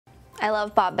I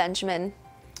love Bob Benjamin.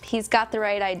 He's got the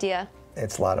right idea.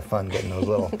 It's a lot of fun getting those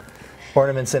little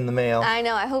ornaments in the mail. I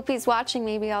know. I hope he's watching.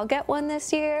 Maybe I'll get one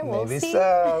this year. We'll Maybe see.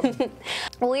 so.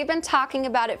 Well, we've been talking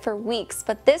about it for weeks,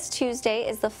 but this Tuesday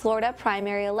is the Florida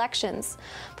primary elections.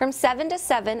 From 7 to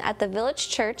 7 at the Village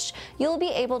Church, you'll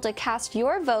be able to cast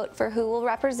your vote for who will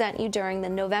represent you during the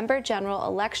November general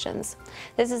elections.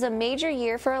 This is a major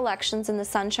year for elections in the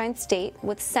Sunshine State,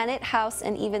 with Senate, House,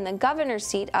 and even the governor's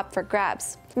seat up for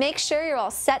grabs. Make sure you're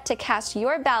all set to cast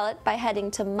your ballot by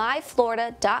heading to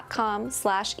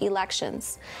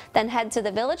myflorida.com/elections. Then head to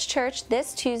the Village Church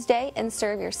this Tuesday and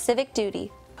serve your civic duty.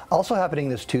 Also happening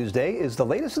this Tuesday is the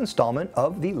latest installment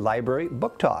of the Library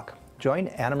Book Talk. Join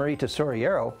Anna Marie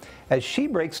Tesoriero as she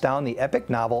breaks down the epic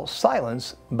novel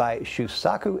Silence by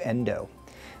Shusaku Endo.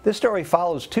 This story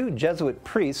follows two Jesuit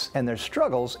priests and their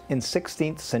struggles in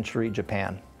 16th century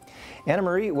Japan. Anna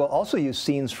Marie will also use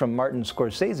scenes from Martin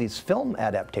Scorsese's film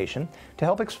adaptation to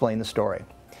help explain the story.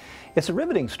 It's a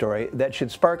riveting story that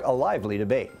should spark a lively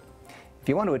debate. If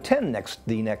you want to attend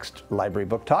the next Library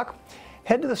Book Talk,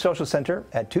 head to the Social Center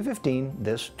at 2:15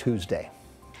 this Tuesday.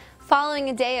 Following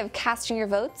a day of casting your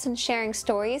votes and sharing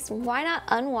stories, why not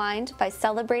unwind by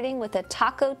celebrating with a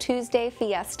Taco Tuesday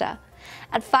fiesta?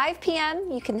 At 5 p.m.,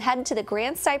 you can head to the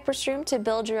Grand Cypress Room to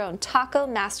build your own taco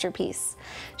masterpiece.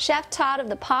 Chef Todd of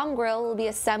the Palm Grill will be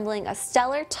assembling a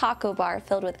stellar taco bar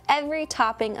filled with every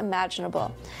topping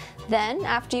imaginable. Then,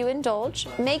 after you indulge,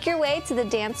 make your way to the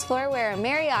dance floor where a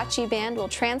mariachi band will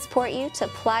transport you to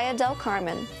Playa del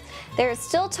Carmen. There is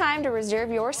still time to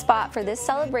reserve your spot for this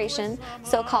celebration,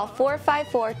 so call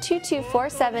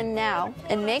 454-2247 now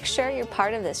and make sure you're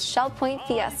part of this Shell Point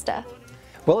fiesta.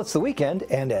 Well, it's the weekend,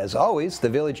 and as always, the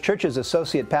Village Church's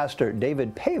Associate Pastor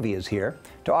David Pavey is here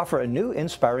to offer a new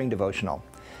inspiring devotional.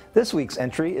 This week's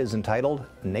entry is entitled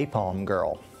Napalm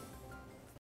Girl.